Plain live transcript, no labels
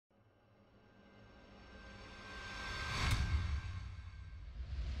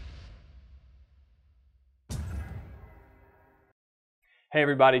Hey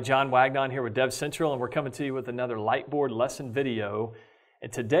everybody, John Wagnon here with DevCentral, and we're coming to you with another lightboard lesson video.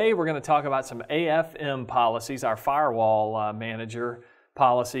 And today we're going to talk about some AFM policies, our Firewall Manager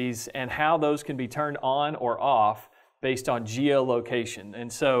policies, and how those can be turned on or off based on geolocation.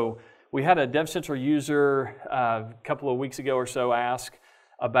 And so we had a DevCentral user a couple of weeks ago or so ask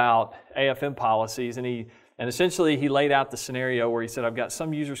about AFM policies, and essentially he laid out the scenario where he said, I've got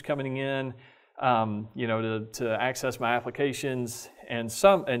some users coming in to access my applications, and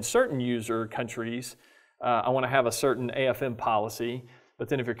certain user countries, I want to have a certain AFM policy, but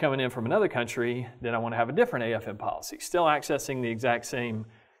then if you're coming in from another country, then I want to have a different AFM policy, still accessing the exact same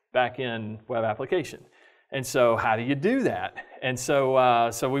back-end web application. And so how do you do that? And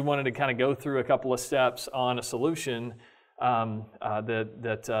so we wanted to kind of go through a couple of steps on a solution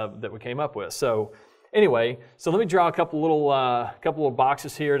that we came up with. So anyway, so let me draw a couple of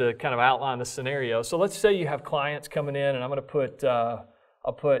boxes here to kind of outline the scenario. So let's say you have clients coming in, and I'm going to put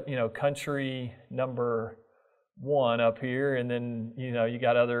I'll put country number 1 up here, and then you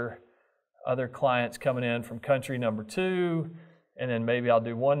got other clients coming in from country number 2, and then maybe I'll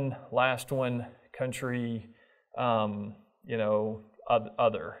do one last one, country other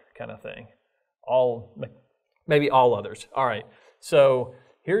kind of thing. Maybe all others. All right. So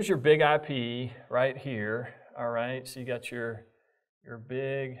here's your big IP right here. All right, so you got your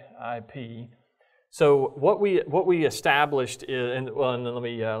big IP. So what we established is, and then let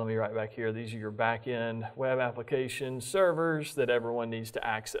me write back here. These are your back-end web application servers that everyone needs to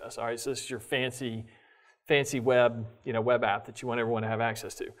access. All right, so this is your fancy web web app that you want everyone to have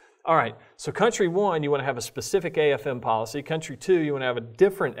access to. All right, so country 1, you want to have a specific AFM policy. Country 2, you want to have a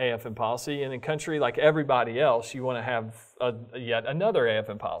different AFM policy. And in country, like everybody else, you want to have yet another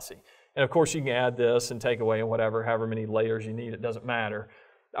AFM policy. And of course, you can add this and take away and however many layers you need, it doesn't matter.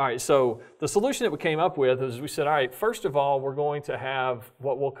 All right, so the solution that we came up with is we said, all right, first of all, we're going to have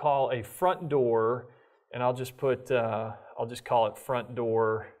what we'll call a front door, and I'll just call it front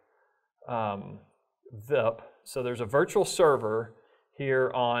door VIP. So there's a virtual server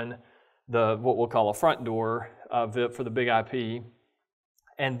here on what we'll call a front door VIP for the big IP,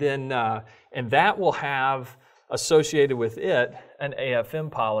 and then and that will have associated with it an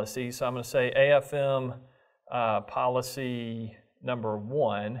AFM policy. So I'm going to say AFM policy number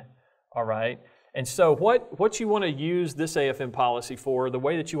 1. All right, and so what you want to use this AFM policy for, the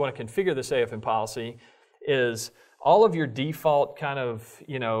way that you want to configure this AFM policy is all of your default kind of,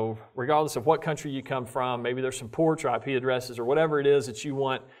 regardless of what country you come from, maybe there's some ports or IP addresses or whatever it is that you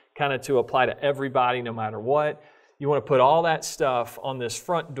want kind of to apply to everybody no matter what. You want to put all that stuff on this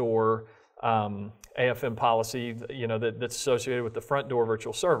front door AFM policy, that's associated with the front door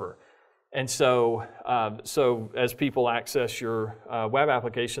virtual server. And so, as people access your web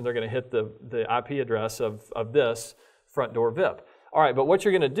application, they're going to hit the IP address of this front door VIP. All right, but what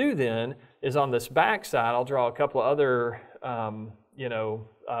you're going to do then is on this back side, I'll draw a couple of other,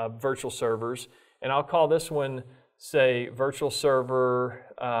 virtual servers, and I'll call this one, say, virtual server,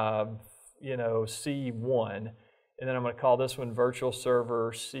 C1, and then I'm going to call this one virtual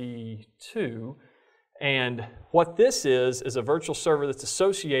server C2. And what this is a virtual server that's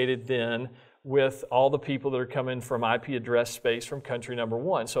associated then with all the people that are coming from IP address space from country number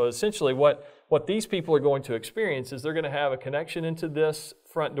 1. So essentially what these people are going to experience is they're going to have a connection into this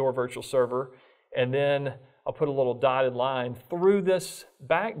front door virtual server, and then I'll put a little dotted line through this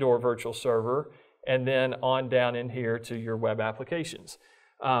backdoor virtual server, and then on down in here to your web applications.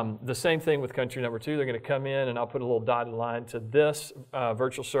 The same thing with country number 2. They're going to come in, and I'll put a little dotted line to this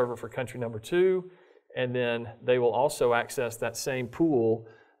virtual server for country number 2, and then they will also access that same pool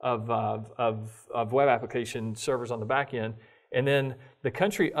of web application servers on the back end. And then the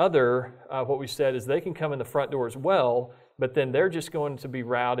country other, what we said is they can come in the front door as well, but then they're just going to be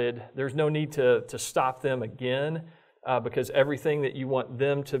routed. There's no need to stop them again because everything that you want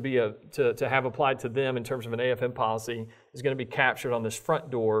them to have applied to them in terms of an AFM policy is going to be captured on this front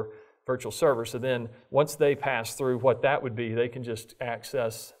door virtual server. So then once they pass through what that would be, they can just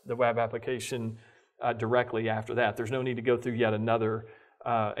access the web application directly after that. There's no need to go through yet another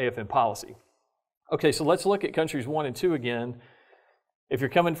AFM policy. Okay, so let's look at countries 1 and 2 again. If you're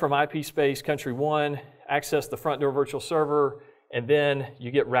coming from IP space, country 1, access the front door virtual server, and then you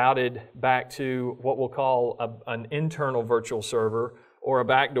get routed back to what we'll call an internal virtual server, or a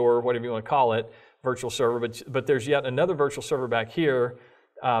backdoor, whatever you want to call it, virtual server. But there's yet another virtual server back here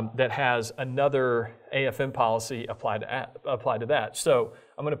that has another AFM policy applied to that. So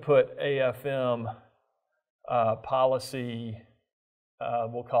I'm going to put AFM policy,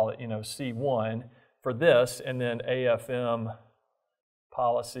 we'll call it C1 for this, and then AFM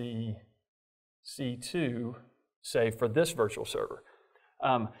policy C2, say, for this virtual server.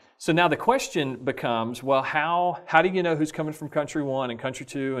 So now the question becomes, well, how do you know who's coming from country 1 and country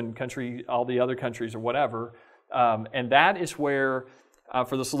 2 and all the other countries or whatever? And that is where,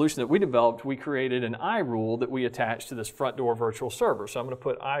 for the solution that we developed, we created an I rule that we attached to this front door virtual server. So I'm going to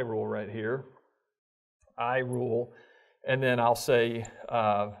put I rule right here, I rule, and then I'll say,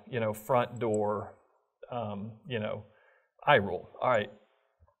 front door, I rule. All right.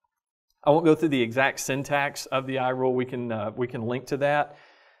 I won't go through the exact syntax of the I rule. We can link to that,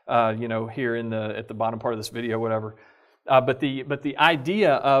 here at the bottom part of this video, whatever. But the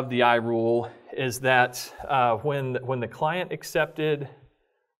idea of the I rule is that when the client accepted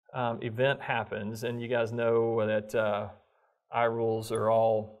event happens, and you guys know that I rules are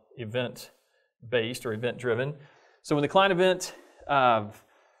all event based or event driven. So when the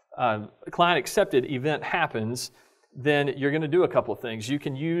client accepted event happens, then you're going to do a couple of things. You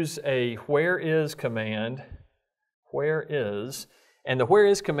can use a where is command, where is, and the where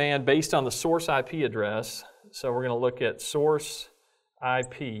is command based on the source IP address. So we're going to look at source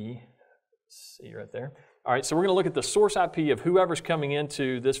IP, see right there. All right, so we're going to look at the source IP of whoever's coming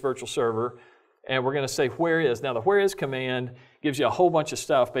into this virtual server, and we're going to say where is. Now the where is command gives you a whole bunch of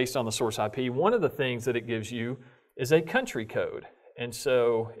stuff based on the source IP. One of the things that it gives you is a country code, and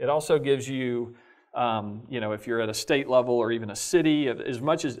so it also gives you if you're at a state level or even a city, as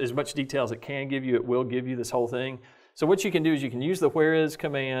much detail as it can give you, it will give you this whole thing. So what you can do is you can use the where is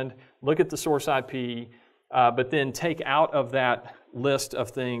command, look at the source IP, but then take out of that list of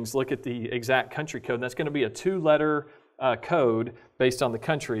things, look at the exact country code. And that's going to be a 2-letter code based on the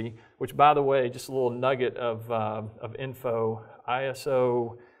country, which, by the way, just a little nugget of info,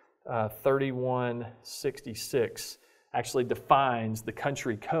 ISO 3166 actually defines the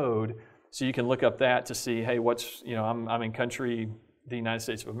country code. So you can look up that to see, hey, I'm in country, the United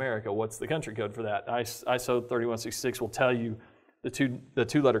States of America. What's the country code for that? ISO 3166 will tell you the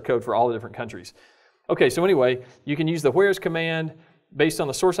 2-letter code for all the different countries. Okay, so anyway, you can use the where's command based on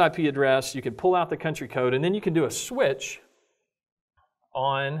the source IP address. You can pull out the country code, and then you can do a switch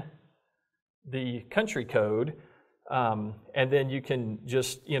on the country code, and then you can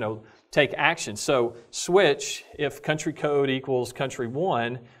just take action. So switch if country code equals country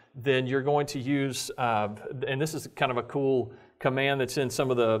 1. Then you're going to use, and this is kind of a cool command that's in some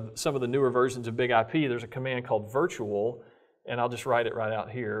of the newer versions of Big IP. There's a command called virtual, and I'll just write it right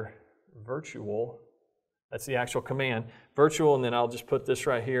out here. Virtual, that's the actual command. Virtual, and then I'll just put this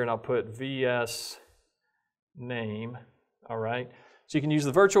right here, and I'll put VS name. All right. So you can use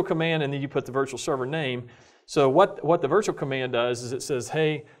the virtual command, and then you put the virtual server name. So what the virtual command does is it says,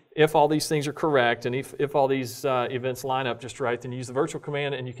 hey, if all these things are correct and if all these events line up just right, then use the virtual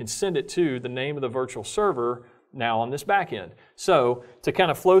command and you can send it to the name of the virtual server now on this back end. So to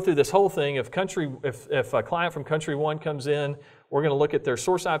kind of flow through this whole thing, if a client from country 1 comes in, we're going to look at their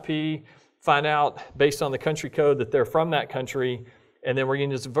source IP, find out based on the country code that they're from that country, and then we're going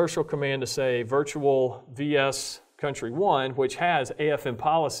to use the virtual command to say virtual VS country 1, which has AFM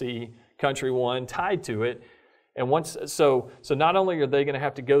policy country 1 tied to it. And so not only are they going to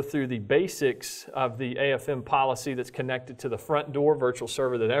have to go through the basics of the AFM policy that's connected to the front door virtual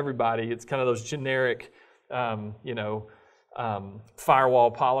server that it's kind of those generic, firewall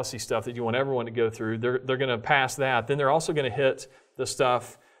policy stuff that you want everyone to go through. They're going to pass that. Then they're also going to hit the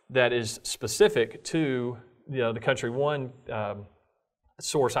stuff that is specific to the country 1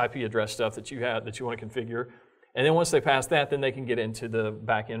 source IP address stuff that you want to configure. And then once they pass that, then they can get into the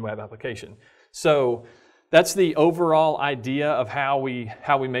back-end web application. So that's the overall idea of how we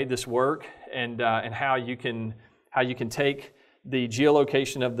made this work, and how you can take the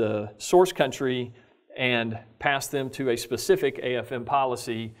geolocation of the source country and pass them to a specific AFM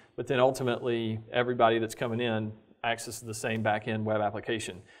policy, but then ultimately everybody that's coming in accesses the same back-end web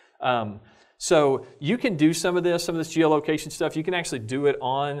application. So you can do some of this geolocation stuff. You can actually do it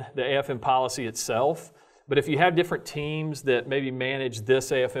on the AFM policy itself. But if you have different teams that maybe manage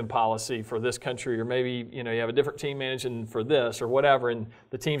this AFM policy for this country, or maybe you have a different team managing for this or whatever, and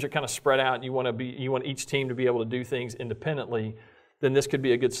the teams are kind of spread out, and you want each team to be able to do things independently, then this could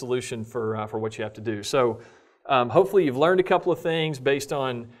be a good solution for what you have to do. So hopefully you've learned a couple of things based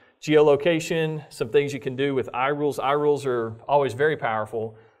on geolocation, some things you can do with I rules. I rules are always very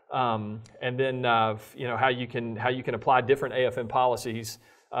powerful, and then how you can apply different AFM policies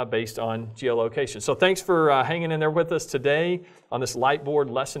based on geolocation. So thanks for hanging in there with us today on this lightboard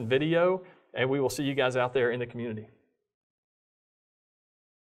lesson video, and we will see you guys out there in the community.